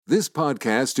This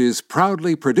podcast is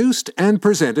proudly produced and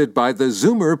presented by the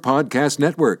Zoomer Podcast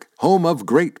Network, home of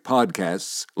great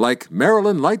podcasts like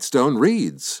Marilyn Lightstone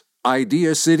Reads,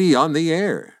 Idea City on the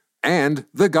Air, and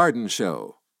The Garden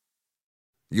Show.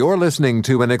 You're listening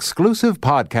to an exclusive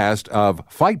podcast of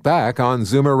Fight Back on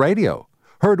Zoomer Radio,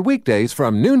 heard weekdays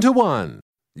from noon to 1.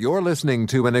 You're listening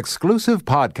to an exclusive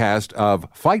podcast of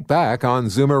Fight Back on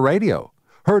Zoomer Radio,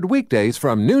 heard weekdays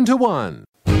from noon to 1.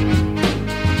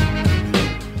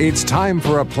 It's time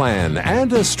for a plan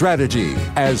and a strategy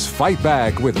as Fight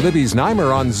Back with Libby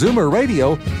Znaimer on Zoomer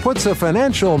Radio puts a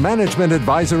financial management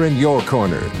advisor in your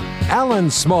corner. Alan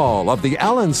Small of the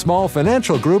Alan Small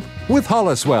Financial Group with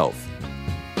Hollis Wealth.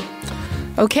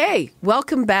 Okay,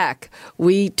 welcome back.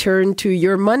 We turn to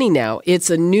your money now. It's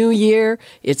a new year,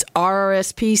 it's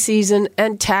RRSP season,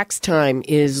 and tax time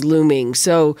is looming.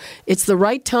 So it's the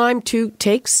right time to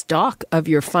take stock of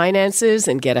your finances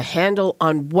and get a handle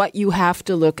on what you have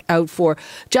to look out for.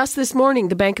 Just this morning,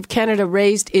 the Bank of Canada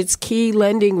raised its key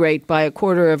lending rate by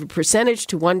 0.25%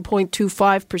 to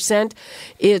 1.25%.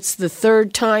 It's the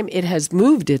third time it has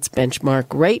moved its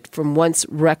benchmark rate from once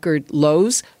record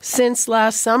lows since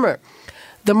last summer.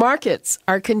 The markets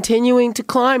are continuing to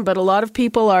climb, but a lot of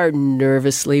people are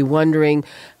nervously wondering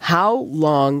how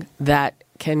long that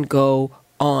can go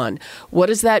on. What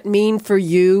does that mean for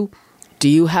you? Do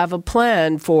you have a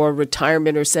plan for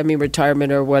retirement or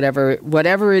semi-retirement or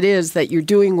whatever it is that you're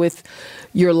doing with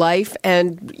your life?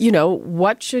 And,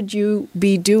 what should you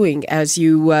be doing as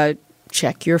you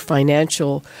check your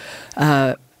financial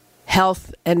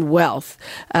health and wealth?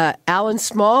 Alan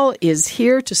Small is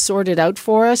here to sort it out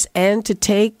for us and to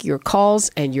take your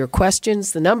calls and your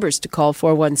questions. The numbers to call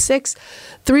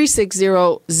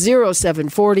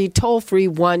 416-360-0740, toll free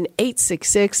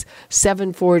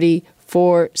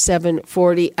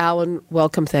 1-866-740-4740. Alan,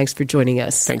 welcome. Thanks for joining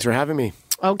us. Thanks for having me.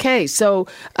 Okay, so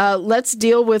let's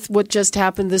deal with what just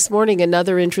happened this morning,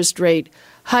 another interest rate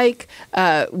hike.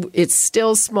 It's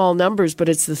still small numbers, but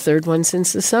it's the third one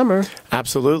since the summer.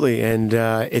 Absolutely, and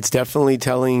it's definitely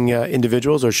telling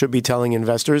individuals, or should be telling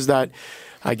investors, that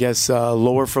I guess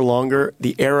lower for longer,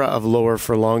 the era of lower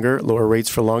rates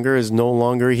for longer is no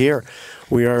longer here.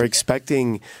 We were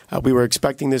expecting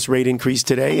this rate increase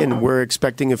today, and we're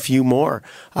expecting a few more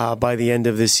by the end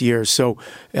of this year. So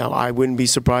I wouldn't be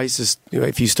surprised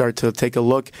if you start to take a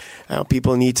look.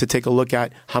 People need to take a look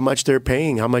at how much they're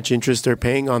paying, how much interest they're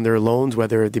paying on their loans,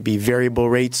 whether it be variable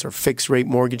rates or fixed rate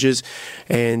mortgages.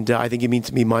 And I think you need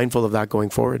to be mindful of that going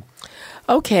forward.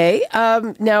 Okay.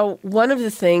 Now, one of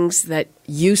the things that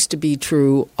used to be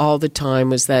true all the time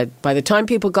was that by the time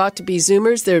people got to be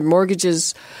Zoomers, their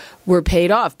mortgages were paid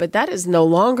off. But that is no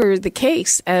longer the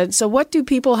case. And so what do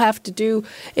people have to do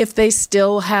if they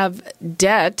still have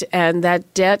debt, and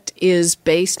that debt is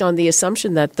based on the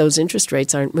assumption that those interest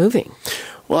rates aren't moving?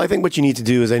 Well, I think what you need to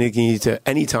do is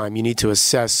anytime you need to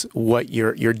assess what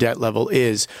your debt level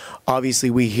is. Obviously,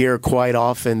 we hear quite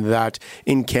often that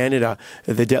in Canada,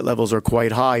 the debt levels are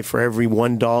quite high. For every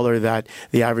 $1 that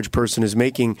the average person is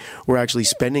making, we're actually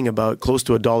spending about close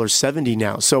to $1.70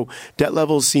 now. So debt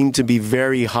levels seem to be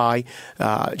very high.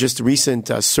 Just a recent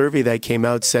survey that came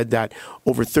out said that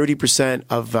over 30%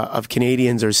 of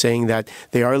Canadians are saying that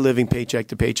they are living paycheck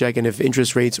to paycheck, and if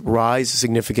interest rates rise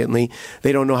significantly,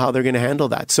 they don't know how they're going to handle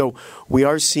that. So we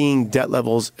are seeing debt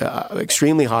levels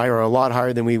extremely high, or a lot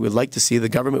higher than we would like to see, the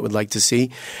government would like to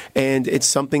see. And it's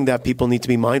something that people need to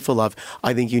be mindful of.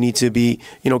 I think you need to be,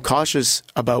 cautious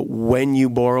about when you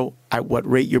borrow, at what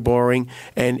rate you're borrowing,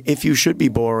 and if you should be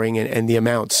borrowing, and the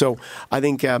amount. So I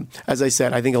think, as I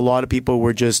said, I think a lot of people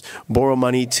would just borrow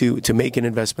money to make an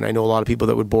investment. I know a lot of people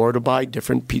that would borrow to buy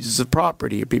different pieces of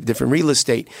property or different real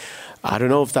estate. I don't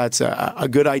know if that's a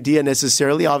good idea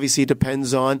necessarily. Obviously, it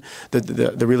depends on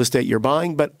the real estate you're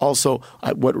buying, but also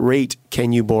at what rate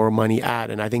can you borrow money at?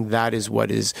 And I think that is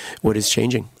what is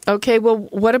changing. Okay, well,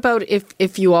 what about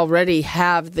if you already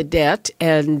have the debt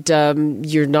and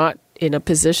you're not in a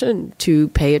position to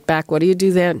pay it back? What do you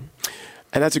do then?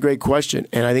 And that's a great question.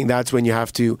 And I think that's when you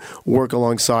have to work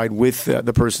alongside with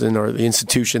the person or the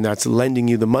institution that's lending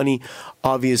you the money.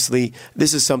 Obviously,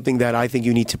 this is something that I think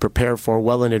you need to prepare for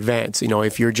well in advance.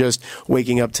 If you're just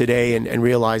waking up today and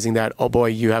realizing that, oh boy,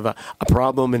 you have a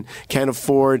problem and can't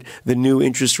afford the new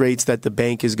interest rates that the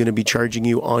bank is going to be charging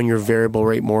you on your variable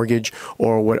rate mortgage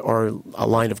or a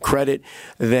line of credit,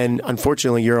 then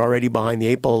unfortunately you're already behind the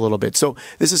eight ball a little bit. So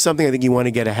this is something I think you want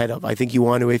to get ahead of. I think you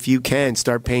want to, if you can,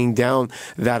 start paying down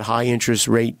that high interest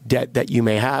rate debt that you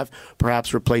may have,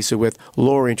 perhaps replace it with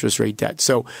lower interest rate debt.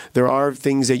 So there are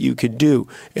things that you could do.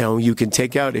 You can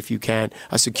take out, if you can,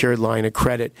 a secured line of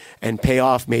credit and pay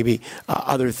off maybe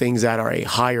other things that are a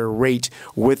higher rate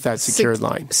with that secured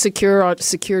line.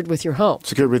 Secured with your home.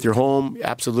 Secured with your home,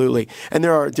 absolutely. And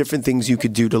there are different things you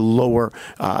could do to lower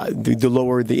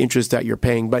the interest that you're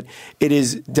paying. But it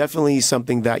is definitely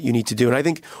something that you need to do. And I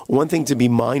think one thing to be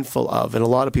mindful of, and a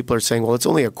lot of people are saying, well, it's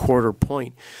only a quarter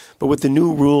point. But with the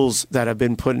new rules that have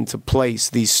been put into place,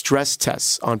 these stress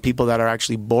tests on people that are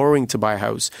actually borrowing to buy a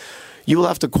house, you will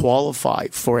have to qualify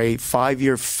for a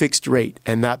 5-year fixed rate.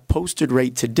 And that posted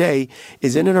rate today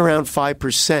is in and around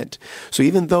 5%. So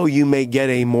even though you may get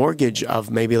a mortgage of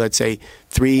maybe, let's say,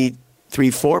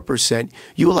 4%,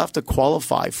 you will have to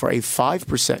qualify for a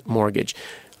 5% mortgage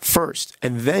first,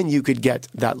 and then you could get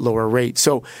that lower rate.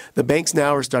 So the banks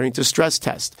now are starting to stress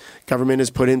test. Government has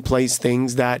put in place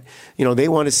things that, they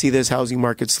want to see this housing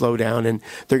market slow down, and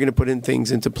they're going to put in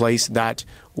things into place that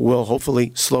will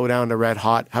hopefully slow down the red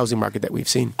hot housing market that we've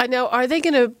seen. Now, are they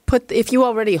going to if you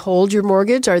already hold your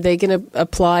mortgage, are they going to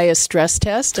apply a stress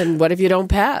test? And what if you don't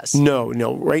pass? No.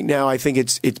 Right now, I think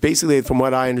it's basically, from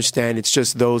what I understand, it's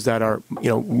just those that are,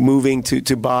 moving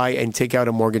to buy and take out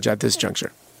a mortgage at this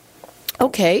juncture.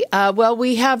 Okay. Well,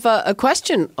 we have a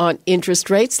question on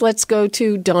interest rates. Let's go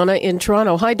to Donna in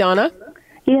Toronto. Hi, Donna.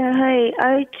 Yeah, hi.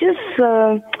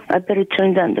 I better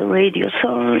turn down the radio.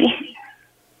 Sorry.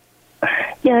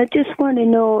 Yeah, I just want to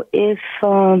know if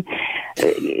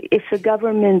the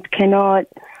government cannot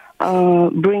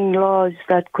bring laws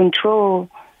that control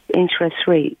interest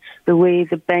rates the way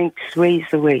the banks raise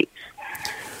the rates.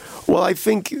 Well, I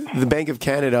think the Bank of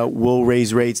Canada will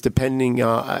raise rates depending,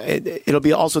 it'll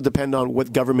be also depend on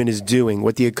what government is doing,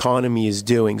 what the economy is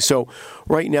doing. So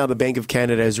right now, the Bank of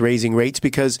Canada is raising rates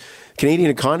because Canadian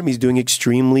economy is doing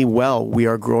extremely well. We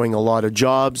are growing a lot of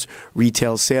jobs.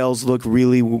 Retail sales look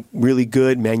really, really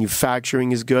good.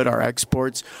 Manufacturing is good. Our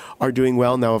exports are doing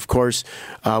well. Now, of course,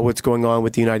 what's going on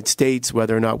with the United States,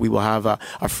 whether or not we will have a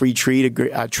free trade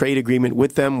agreement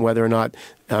with them, whether or not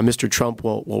Mr. Trump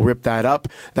will rip that up.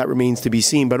 That remains to be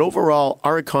seen. But overall,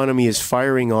 our economy is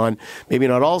firing on maybe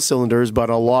not all cylinders, but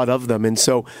a lot of them. And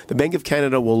so the Bank of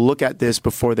Canada will look at this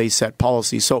before they set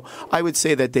policy. So I would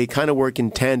say that they kind of work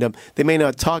in tandem. They may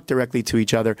not talk directly to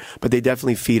each other, but they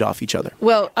definitely feed off each other.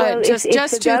 Well, just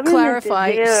to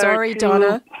clarify, sorry,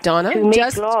 Donna, to make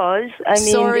just laws.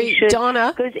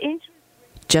 Donna,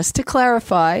 just to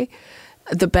clarify.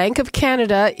 The Bank of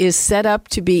Canada is set up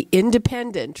to be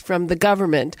independent from the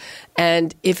government.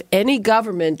 And if any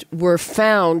government were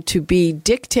found to be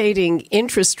dictating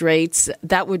interest rates,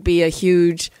 that would be a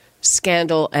huge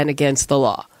scandal and against the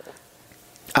law.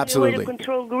 Absolutely. Way to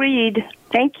control greed.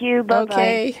 Thank you. Bye-bye.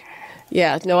 Okay.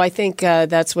 Yeah, no, I think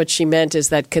that's what she meant, is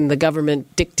that can the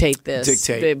government dictate this?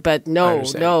 Dictate. But no,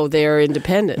 they're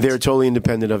independent. They're totally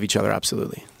independent of each other,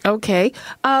 absolutely. Okay.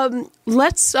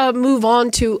 Let's move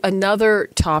on to another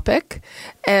topic,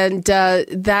 and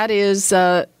that is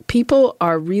people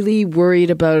are really worried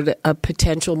about a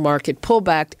potential market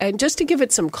pullback. And just to give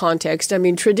it some context, I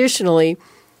mean, traditionally,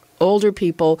 older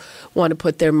people want to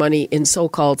put their money in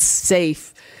so-called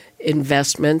safe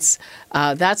investments.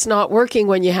 That's not working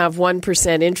when you have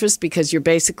 1% interest, because you're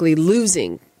basically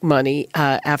losing money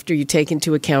after you take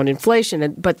into account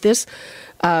inflation. But this,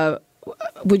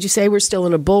 would you say we're still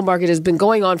in a bull market? It's been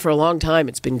going on for a long time.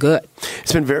 It's been good.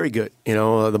 It's been very good.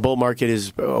 The bull market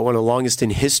is one of the longest in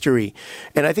history.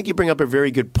 And I think you bring up a very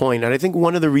good point. And I think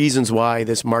one of the reasons why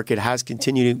this market has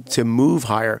continued to move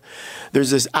higher,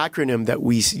 there's this acronym that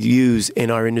we use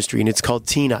in our industry, and it's called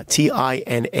TINA,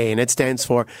 T-I-N-A, and it stands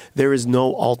for There Is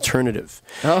No Alternative.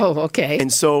 Oh, okay.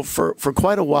 And so for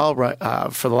quite a while,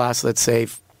 for the last, let's say,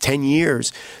 10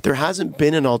 years, there hasn't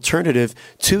been an alternative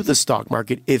to the stock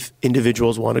market if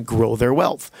individuals want to grow their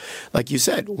wealth. Like you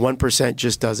said, 1%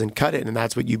 just doesn't cut it. And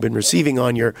that's what you've been receiving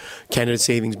on your Canada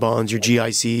Savings bonds, your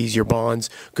GICs, your bonds,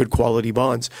 good quality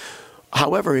bonds.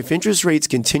 However, if interest rates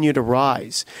continue to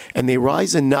rise, and they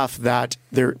rise enough that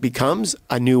there becomes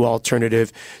a new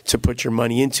alternative to put your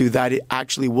money into, that it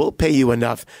actually will pay you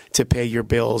enough to pay your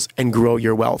bills and grow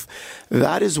your wealth,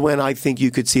 that is when I think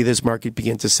you could see this market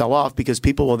begin to sell off, because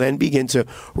people will then begin to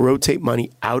rotate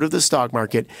money out of the stock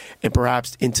market and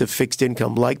perhaps into fixed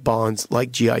income like bonds,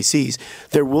 like GICs.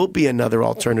 There will be another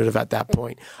alternative at that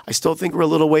point. I still think we're a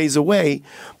little ways away,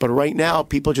 but right now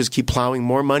people just keep plowing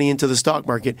more money into the stock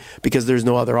market because there's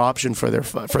no other option for their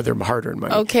hard-earned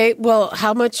money. Okay, well,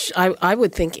 how much? I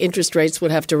would think interest rates would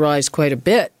have to rise quite a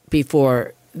bit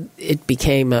before it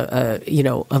became a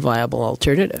viable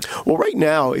alternative. Well, right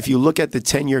now, if you look at the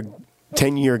 10-year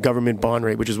 10-year government bond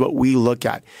rate, which is what we look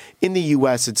at. In the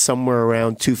U.S., it's somewhere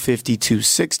around 250,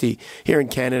 260. Here in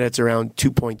Canada, it's around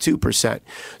 2.2%.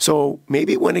 So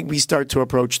maybe when we start to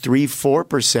approach 3,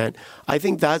 4%, I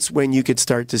think that's when you could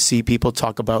start to see people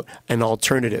talk about an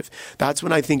alternative. That's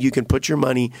when I think you can put your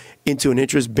money into an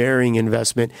interest-bearing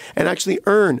investment and actually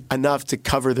earn enough to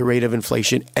cover the rate of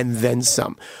inflation and then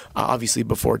some, obviously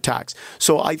before tax.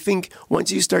 So I think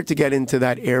once you start to get into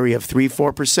that area of 3,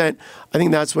 4%, I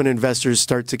think that's when investors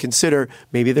start to consider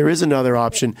maybe there is another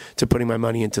option to putting my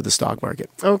money into the stock market.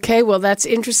 Okay, well, that's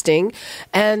interesting.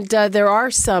 And there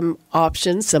are some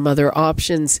other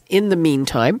options in the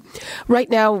meantime. Right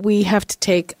now, we have to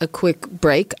take a quick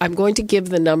break. I'm going to give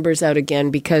the numbers out again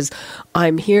because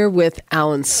I'm here with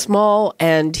Alan Small,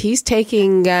 and he's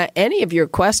taking any of your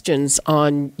questions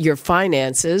on your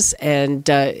finances, and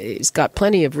he's got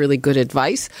plenty of really good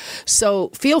advice. So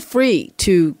feel free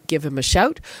to give him a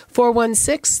shout.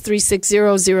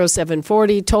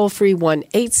 416-360-0740, toll free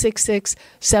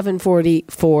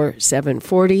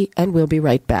 1-866-740-4740, and we'll be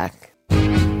right back.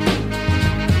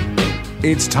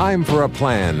 It's time for a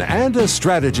plan and a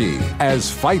strategy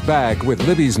as Fight Back with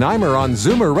Libby Znaimer on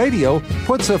Zoomer Radio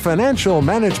puts a financial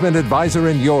management advisor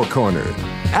in your corner.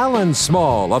 Alan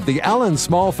Small of the Alan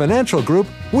Small Financial Group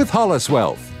with Hollis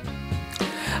Wealth.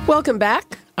 Welcome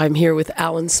back. I'm here with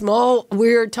Alan Small.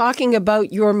 We're talking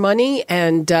about your money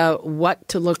and what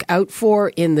to look out for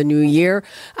in the new year.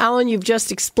 Alan, you've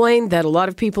just explained that a lot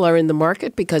of people are in the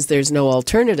market because there's no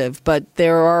alternative, but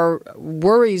there are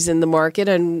worries in the market.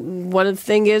 And one of the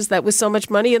things is that with so much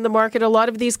money in the market, a lot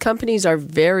of these companies are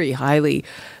very highly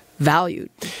valued.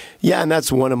 Yeah, and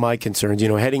that's one of my concerns.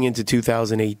 Heading into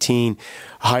 2018,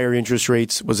 higher interest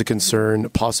rates was a concern.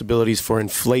 Possibilities for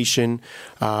inflation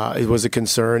it was a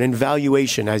concern. And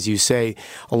valuation, as you say,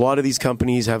 a lot of these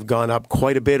companies have gone up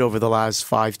quite a bit over the last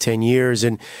 5-10 years.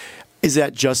 And is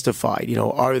that justified?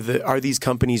 Are these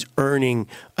companies earning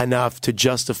enough to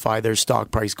justify their stock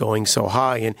price going so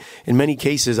high? And in many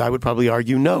cases, I would probably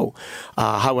argue no.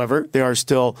 However, there are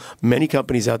still many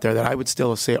companies out there that I would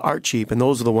still say are cheap, and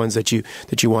those are the ones that you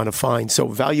want to find. So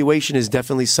valuation is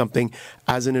definitely something,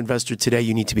 as an investor today,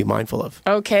 you need to be mindful of.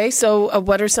 Okay, so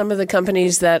what are some of the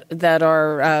companies that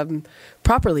are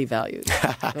properly valued?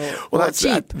 Well,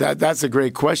 that's a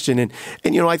great question. And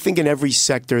I think in every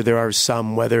sector there are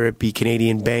some, whether it be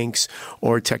Canadian banks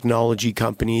or technology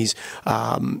companies.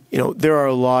 There are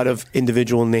a lot of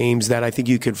individual names that I think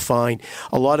you could find.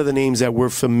 A lot of the names that we're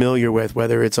familiar with,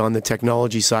 whether it's on the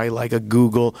technology side, like a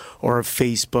Google or a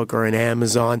Facebook or an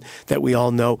Amazon that we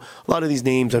all know. A lot of these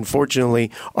names,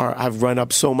 unfortunately, have run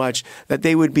up so much that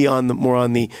they would be more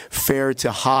on the fair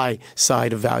to high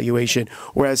side of valuation.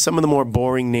 Whereas some of the more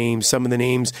boring names, some of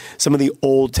the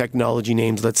old technology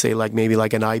names, let's say maybe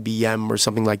like an IBM or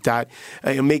something like that,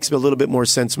 it makes a little bit more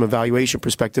sense from a valuation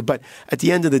perspective. But at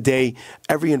the end of the day,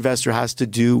 every investor has to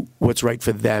do what's right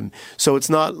for them. So it's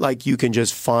not like you can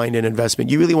just find an investment.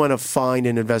 You really want to find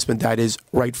an investment that is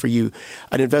right for you,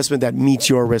 an investment that meets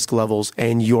your risk levels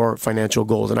and your financial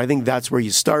goals. And I think that's where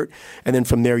you start. And then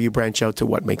from there, you branch out to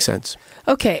what makes sense.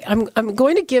 Okay, I'm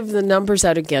going to give the numbers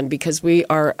out again because we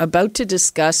are about to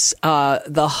discuss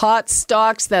the hot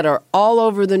stocks that are all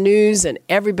over the news and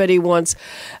everybody wants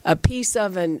a piece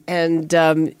of. And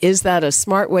is that a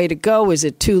smart way to go? Is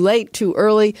it too late, too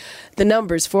early? The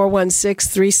numbers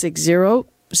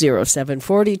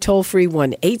 416-360-0740, toll free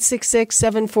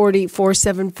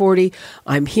 1-866-740-4740.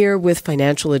 I'm here with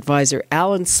financial advisor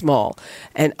Alan Small.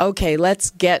 And okay, let's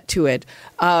get to it.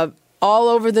 All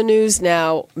over the news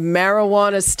now,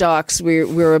 marijuana stocks.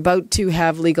 We're about to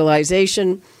have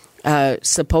legalization.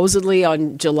 Supposedly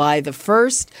on July the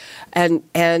 1st,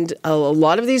 and a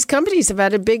lot of these companies have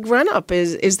had a big run-up.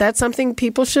 Is that something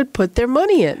people should put their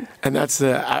money in? And that's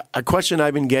a question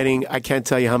I've been getting, I can't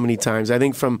tell you how many times. I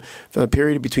think from the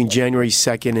period between January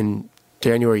 2nd and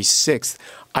January 6th,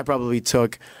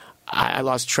 I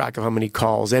lost track of how many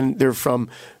calls, and they're from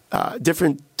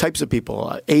different types of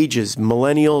people, ages,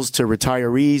 millennials to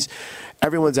retirees.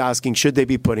 Everyone's asking, should they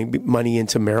be putting money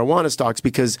into marijuana stocks?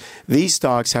 Because these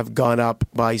stocks have gone up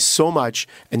by so much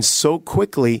and so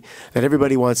quickly that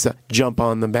everybody wants to jump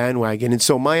on the bandwagon. And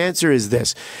so my answer is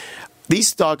this. These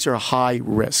stocks are high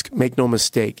risk. Make no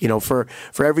mistake. For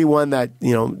everyone that,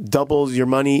 doubles your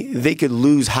money, they could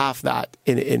lose half that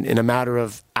in a matter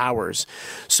of hours.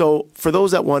 So for those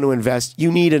that want to invest,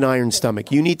 you need an iron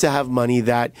stomach. You need to have money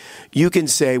that you can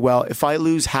say, well, if I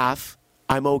lose half,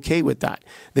 I'm okay with that.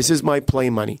 This is my play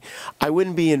money. I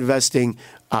wouldn't be investing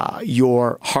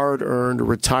your hard-earned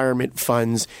retirement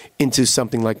funds into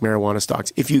something like marijuana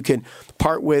stocks. If you can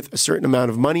part with a certain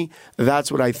amount of money,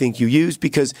 that's what I think you use,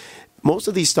 because most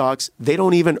of these stocks, they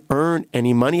don't even earn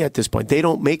any money at this point. They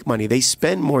don't make money. They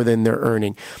spend more than they're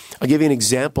earning. I'll give you an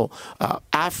example.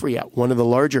 Afria, one of the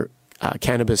larger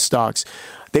cannabis stocks,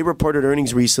 they reported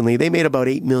earnings recently. They made about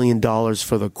 $8 million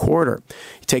for the quarter.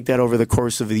 You take that over the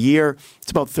course of the year,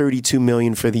 it's about $32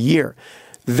 million for the year.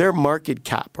 Their market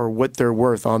cap, or what they're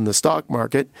worth on the stock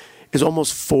market, is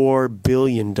almost $4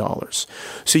 billion.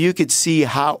 So you could see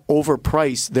how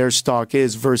overpriced their stock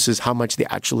is versus how much they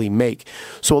actually make.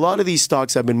 So a lot of these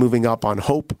stocks have been moving up on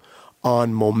hope,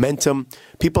 on momentum.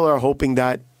 People are hoping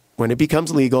that when it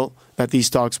becomes legal, that these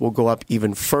stocks will go up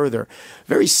even further.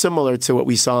 Very similar to what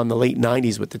we saw in the late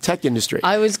 90s with the tech industry.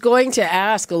 I was going to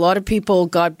ask, a lot of people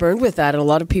got burned with that, and a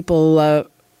lot of people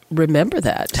remember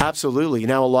that. Absolutely.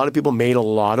 Now, a lot of people made a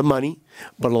lot of money,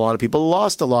 but a lot of people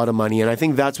lost a lot of money, and I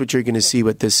think that's what you're going to see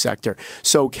with this sector.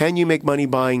 So can you make money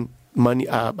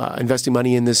investing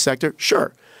money in this sector?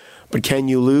 Sure. But can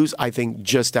you lose? I think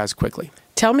just as quickly.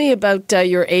 Tell me about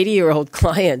your 80-year-old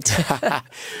client.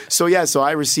 So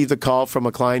I received a call from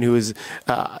a client who was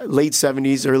late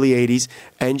 70s, early 80s,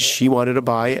 and she wanted to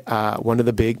buy one of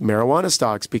the big marijuana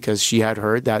stocks because she had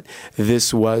heard that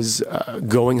this was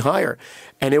going higher.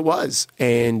 And it was.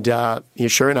 And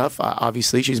sure enough,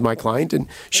 obviously, she's my client, and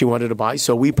she wanted to buy,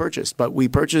 so we purchased. But we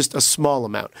purchased a small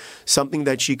amount, something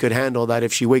that she could handle, that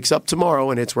if she wakes up tomorrow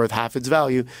and it's worth half its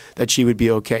value, that she would be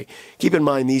okay. Keep in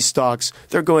mind, these stocks,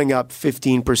 they're going up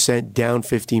 15%, down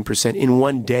 15% in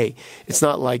one day. It's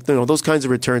not like, those kinds of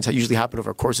returns usually happen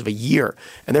over a course of a year,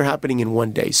 and they're happening in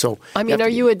one day. So, I mean, are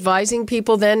you advising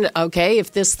people then, okay,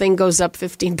 if this thing goes up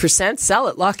 15%, sell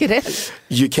it, lock it in?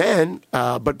 You can,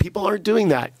 but people aren't doing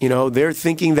that. They're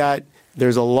thinking that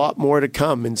there's a lot more to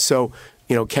come. And so,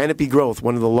 Canopy Growth,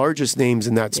 one of the largest names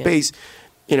in that space,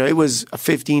 it was a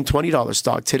 $15, $20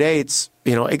 stock. Today,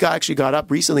 it actually got up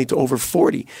recently to over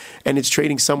 40, and it's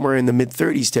trading somewhere in the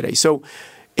mid-30s today. So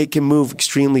it can move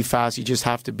extremely fast. You just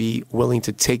have to be willing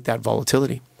to take that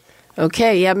volatility.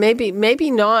 Okay, yeah, maybe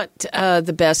not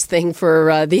the best thing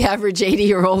for the average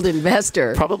 80-year-old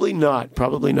investor. Probably not.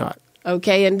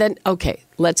 Okay, and then,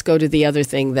 let's go to the other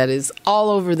thing that is all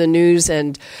over the news.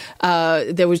 And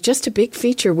there was just a big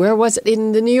feature. Where was it?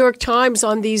 In the New York Times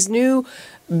on these new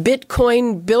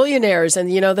Bitcoin billionaires. And,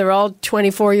 they're all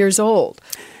 24 years old.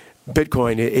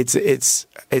 Bitcoin,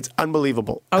 it's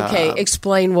unbelievable. Okay,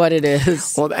 explain what it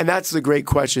is. Well, and that's the great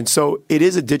question. So it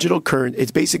is a digital currency.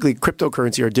 It's basically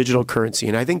cryptocurrency or digital currency.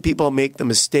 And I think people make the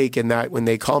mistake in that when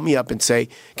they call me up and say,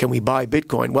 can we buy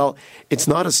Bitcoin? Well, it's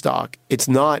not a stock. It's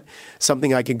not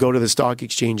something I can go to the stock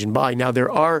exchange and buy. Now,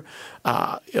 there are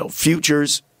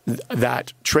futures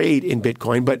that trade in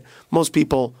Bitcoin, but most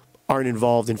people aren't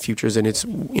involved in futures, and it's a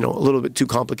little bit too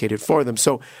complicated for them.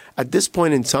 So at this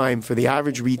point in time, for the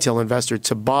average retail investor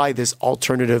to buy this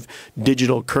alternative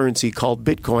digital currency called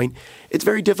Bitcoin, it's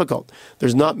very difficult.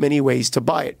 There's not many ways to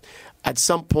buy it. At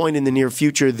some point in the near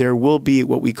future, there will be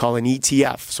what we call an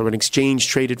ETF, so an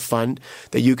exchange-traded fund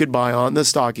that you could buy on the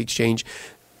stock exchange,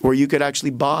 where you could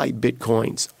actually buy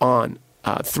Bitcoins on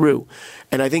through.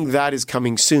 And I think that is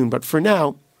coming soon. But for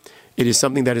now, it is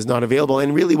something that is not available.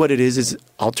 And really what it is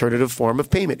alternative form of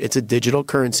payment. It's a digital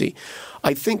currency.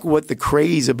 I think what the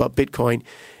craze about Bitcoin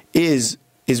is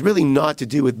really not to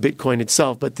do with Bitcoin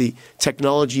itself, but the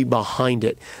technology behind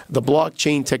it. The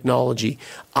blockchain technology,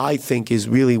 I think, is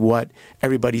really what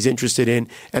everybody's interested in.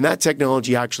 And that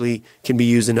technology actually can be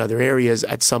used in other areas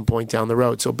at some point down the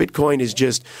road. So Bitcoin is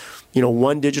just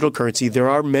one digital currency. There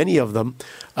are many of them.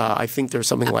 I think there's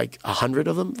something like 100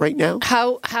 of them right now.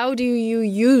 How do you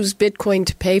use Bitcoin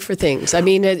to pay for things? I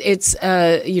mean, it's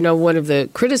one of the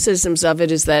criticisms of it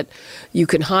is that you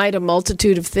can hide a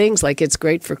multitude of things, like it's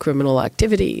great for criminal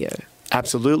activity.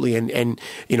 Absolutely. And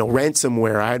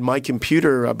ransomware. I had my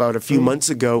computer about a few months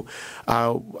ago.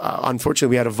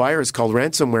 Unfortunately, we had a virus called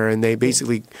ransomware, and they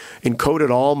basically encoded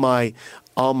all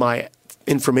my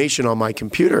information on my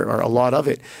computer, or a lot of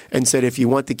it, and said, if you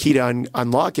want the key to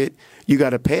unlock it, you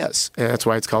got to pay us. And that's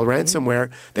why it's called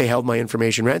ransomware. They held my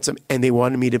information ransom, and they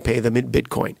wanted me to pay them in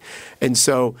Bitcoin. And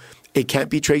so it can't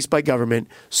be traced by government.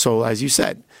 So as you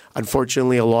said,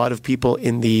 unfortunately, a lot of people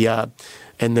in the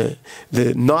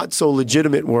not so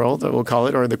legitimate world, we'll call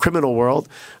it, or the criminal world,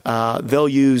 they'll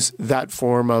use that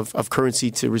form of currency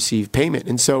to receive payment.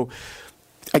 And so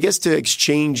I guess to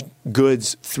exchange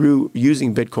goods through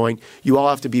using Bitcoin, you all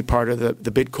have to be part of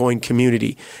the Bitcoin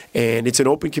community. And it's an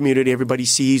open community. Everybody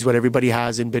sees what everybody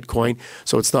has in Bitcoin.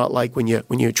 So it's not like when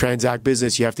you transact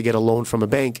business, you have to get a loan from a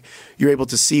bank. You're able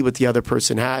to see what the other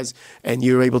person has, and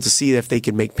you're able to see if they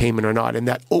can make payment or not. And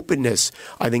that openness,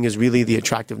 I think, is really the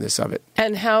attractiveness of it.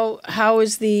 And how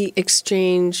is the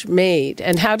exchange made?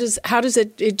 And how does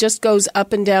it just goes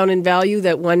up and down in value,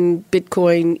 that one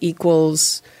Bitcoin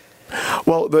equals...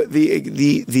 Well,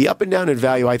 the up and down in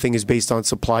value, I think, is based on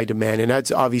supply demand, and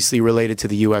that's obviously related to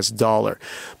the U.S. dollar.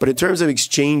 But in terms of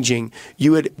exchanging,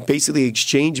 you would basically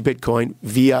exchange Bitcoin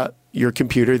via your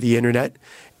computer, the internet,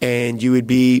 and you would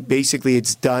be basically,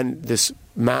 it's done. This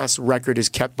mass record is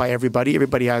kept by everybody.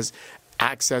 Everybody has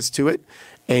access to it,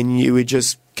 and you would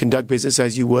just conduct business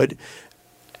as you would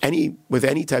with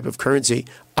any type of currency.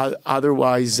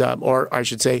 Otherwise, or I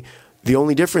should say, the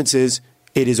only difference is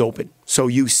it is open. So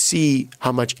you see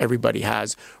how much everybody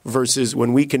has, versus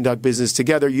when we conduct business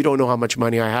together, you don't know how much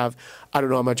money I have. I don't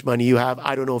know how much money you have.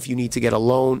 I don't know if you need to get a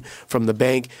loan from the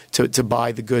bank to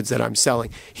buy the goods that I'm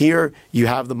selling. Here, you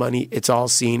have the money. It's all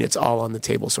seen. It's all on the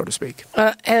table, so to speak.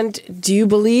 And do you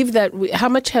believe that, how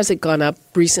much has it gone up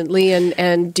recently,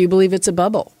 and do you believe it's a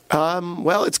bubble?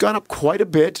 Well, it's gone up quite a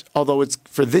bit, although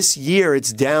for this year,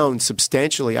 it's down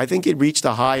substantially. I think it reached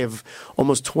a high of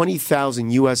almost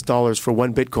 $20,000 US for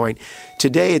one Bitcoin.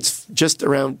 Today, it's just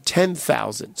around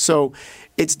 10,000. So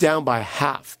it's down by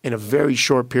half in a very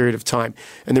short period of time.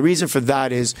 And the reason for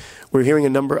that is we're hearing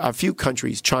a few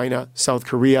countries, China, South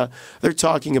Korea, they're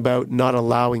talking about not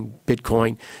allowing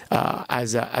Bitcoin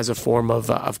as a form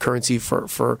of currency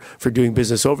for doing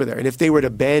business over there. And if they were to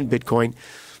ban Bitcoin,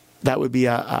 that would be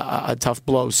a tough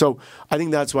blow. So I think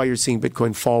that's why you're seeing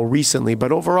Bitcoin fall recently.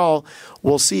 But overall,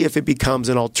 we'll see if it becomes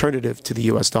an alternative to the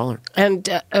U.S. dollar. And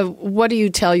what do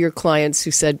you tell your clients who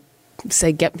say,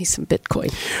 get me some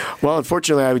Bitcoin? Well,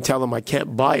 unfortunately, I would tell them I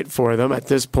can't buy it for them. At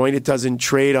this point, it doesn't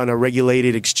trade on a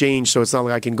regulated exchange, so it's not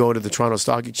like I can go to the Toronto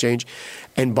Stock Exchange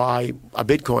and buy a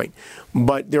Bitcoin.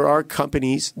 But there are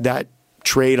companies that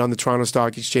trade on the Toronto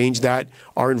Stock Exchange that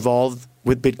are involved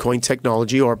with Bitcoin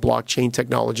technology or blockchain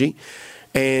technology.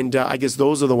 And I guess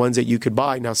those are the ones that you could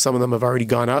buy. Now, some of them have already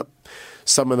gone up.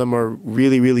 Some of them are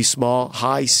really, really small,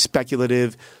 high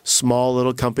speculative, small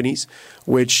little companies,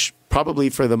 which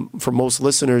probably for most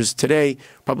listeners today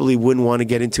probably wouldn't want to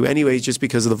get into anyways, just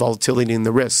because of the volatility and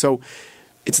the risk. So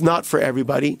it's not for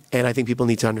everybody, and I think people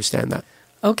need to understand that.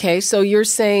 Okay, so you're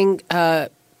saying,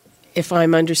 if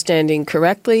I'm understanding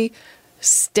correctly,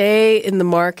 stay in the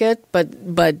market,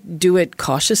 but do it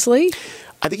cautiously?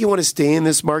 I think you want to stay in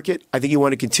this market. I think you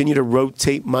want to continue to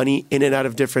rotate money in and out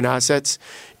of different assets.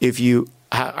 If you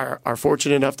are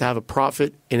fortunate enough to have a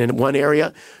profit in one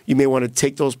area, you may want to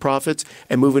take those profits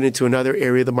and move it into another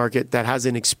area of the market that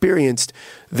hasn't experienced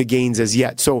the gains as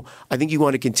yet. So I think you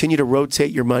want to continue to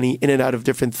rotate your money in and out of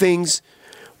different things,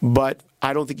 but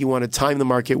I don't think you want to time the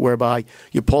market whereby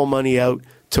you pull money out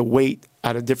to wait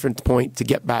at a different point to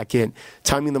get back in.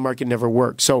 Timing the market never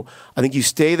works. So I think you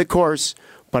stay the course,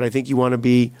 but I think you want to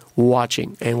be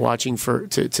watching to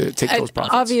take those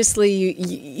profits. Obviously,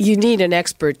 you need an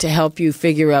expert to help you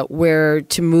figure out where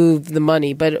to move the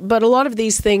money. But a lot of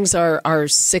these things are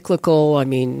cyclical. I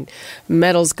mean,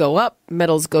 metals go up,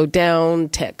 metals go down,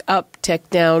 tech up, tech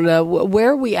down. Where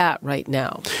are we at right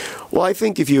now? Well, I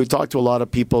think if you talk to a lot of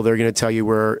people, they're going to tell you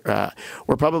we're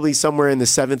probably somewhere in the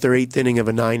 7th or 8th inning of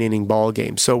a 9-inning ball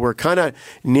game. So we're kind of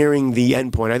nearing the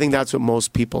end point. I think that's what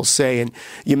most people say. And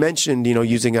you mentioned,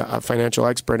 using a financial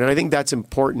expert, and I think that's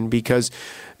important because,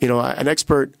 an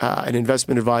expert, an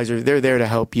investment advisor, they're there to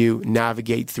help you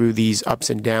navigate through these ups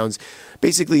and downs.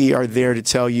 Basically, are there to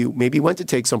tell you maybe when to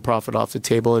take some profit off the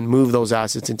table and move those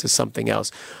assets into something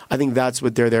else. I think that's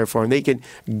what they're there for, and they can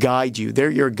guide you. They're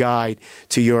your guide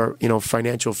to your,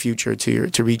 financial future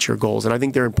to reach your goals. And I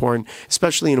think they're important,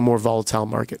 especially in a more volatile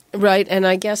market. Right, and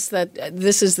I guess that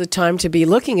this is the time to be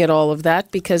looking at all of that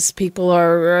because people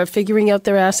are figuring out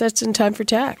their assets in time for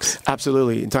tax.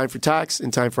 Absolutely, in time for tax,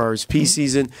 in time for RSP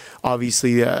season.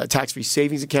 Obviously, tax-free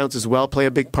savings accounts as well play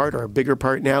a big part, or a bigger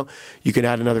part now. You can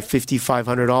add another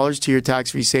 $5,500 to your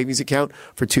tax-free savings account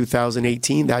for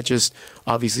 2018. That just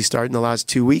obviously started in the last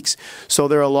 2 weeks. So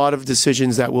there are a lot of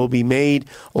decisions that will be made.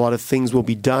 A lot of things will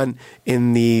be done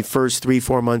in the first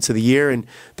 3-4 months of the year, and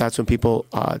that's when people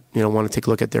want to take a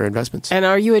look at their investments. And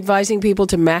are you advising people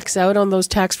to max out on those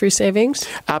tax-free savings?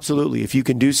 Absolutely. If you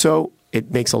can do so, It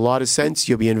makes a lot of sense.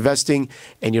 You'll be investing,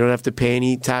 and you don't have to pay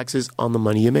any taxes on the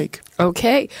money you make.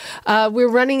 Okay. We're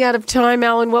running out of time,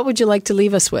 Alan. What would you like to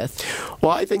leave us with?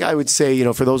 Well, I think I would say,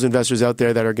 for those investors out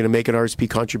there that are going to make an RSP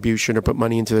contribution or put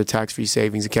money into their tax-free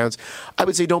savings accounts, I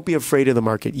would say don't be afraid of the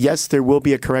market. Yes, there will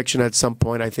be a correction at some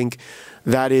point. I think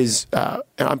that is,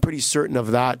 I'm pretty certain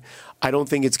of that. I don't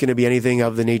think it's going to be anything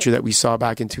of the nature that we saw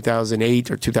back in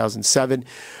 2008 or 2007.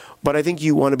 But I think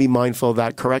you want to be mindful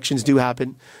that corrections do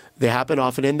happen. They happen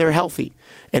often, and they're healthy.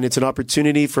 And it's an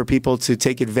opportunity for people to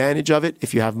take advantage of it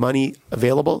if you have money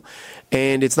available.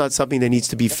 And it's not something that needs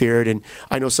to be feared. And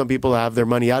I know some people have their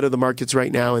money out of the markets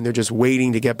right now, and they're just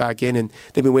waiting to get back in, and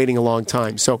they've been waiting a long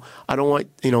time. So I don't want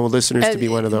listeners to be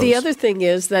one of those. The other thing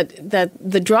is that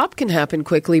the drop can happen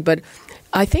quickly, but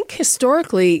I think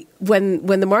historically, when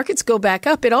the markets go back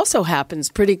up, it also happens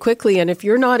pretty quickly. And if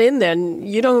you're not in, then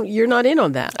you're not in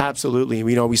on that. Absolutely.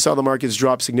 We saw the markets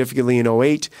drop significantly in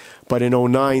 2008, but in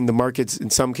 2009, the markets, in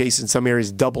some cases, in some areas,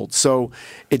 doubled. So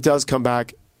it does come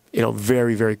back,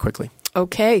 very, very quickly.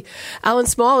 Okay. Alan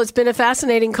Small, it's been a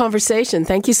fascinating conversation.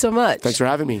 Thank you so much. Thanks for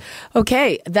having me.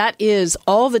 Okay, that is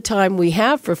all the time we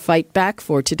have for Fight Back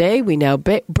for today. We now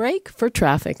break for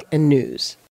traffic and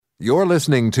news. You're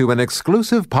listening to an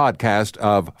exclusive podcast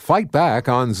of Fight Back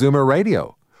on Zoomer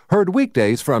Radio. Heard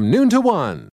weekdays from noon to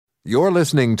 1. You're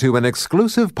listening to an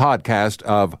exclusive podcast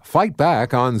of Fight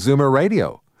Back on Zoomer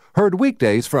Radio. Heard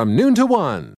weekdays from noon to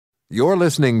 1. You're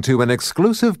listening to an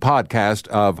exclusive podcast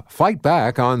of Fight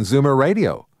Back on Zoomer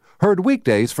Radio. Heard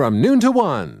weekdays from noon to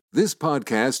 1. This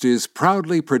podcast is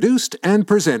proudly produced and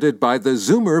presented by the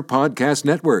Zoomer Podcast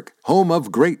Network, home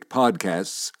of great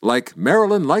podcasts like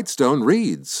Marilyn Lightstone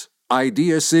Reads,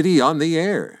 Idea City on the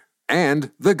Air,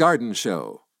 and The Garden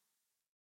Show.